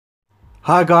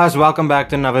Hi guys, welcome back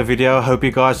to another video. Hope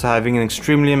you guys are having an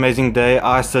extremely amazing day.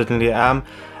 I certainly am.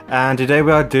 And today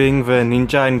we are doing the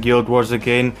Ninja in Guild Wars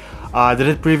again. I did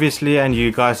it previously and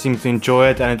you guys seem to enjoy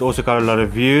it, and it also got a lot of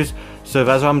views. So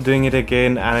that's why I'm doing it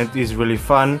again, and it is really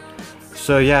fun.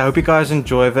 So yeah, I hope you guys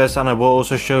enjoy this, and I will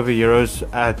also show the heroes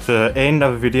at the end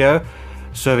of the video,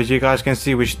 so that you guys can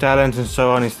see which talents and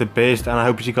so on is the best, and I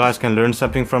hope you guys can learn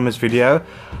something from this video.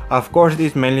 Of course, it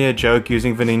is mainly a joke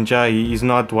using the ninja. He is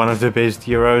not one of the best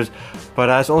heroes, but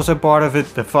that's also part of it,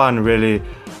 the fun really.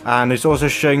 And it's also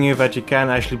showing you that you can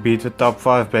actually beat the top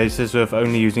 5 bases with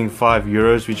only using 5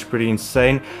 euros, which is pretty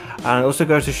insane. And it also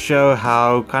goes to show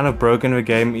how kind of broken the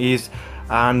game is,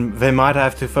 and they might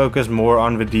have to focus more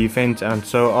on the defense and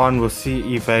so on. We'll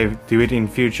see if they do it in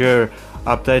future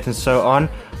updates and so on.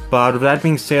 But with that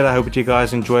being said, I hope that you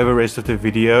guys enjoy the rest of the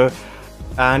video.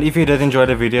 And if you did enjoy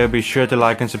the video, be sure to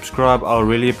like and subscribe. I'll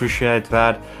really appreciate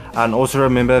that. And also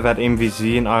remember that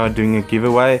MVZ and I are doing a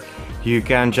giveaway. You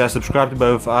can just subscribe to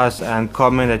both of us and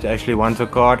comment that you actually want the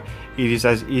card. It is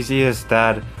as easy as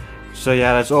that. So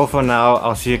yeah, that's all for now.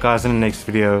 I'll see you guys in the next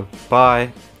video.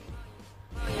 Bye.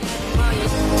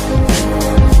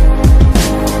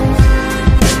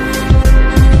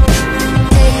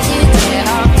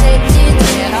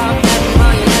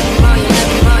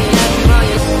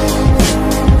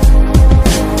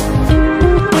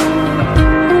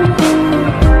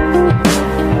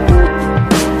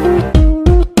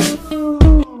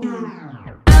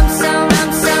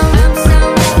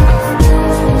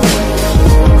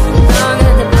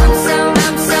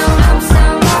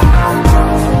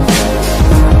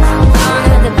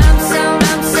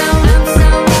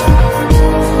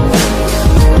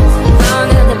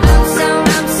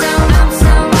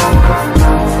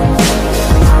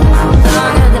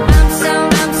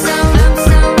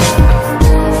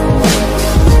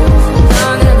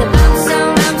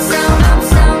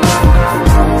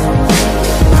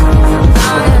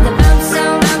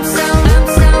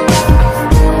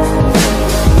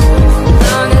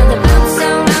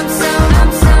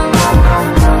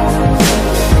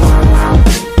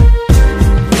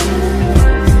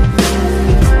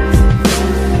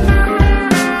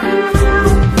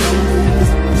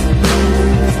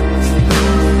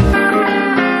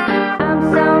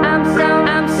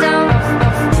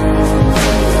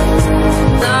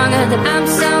 I'm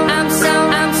so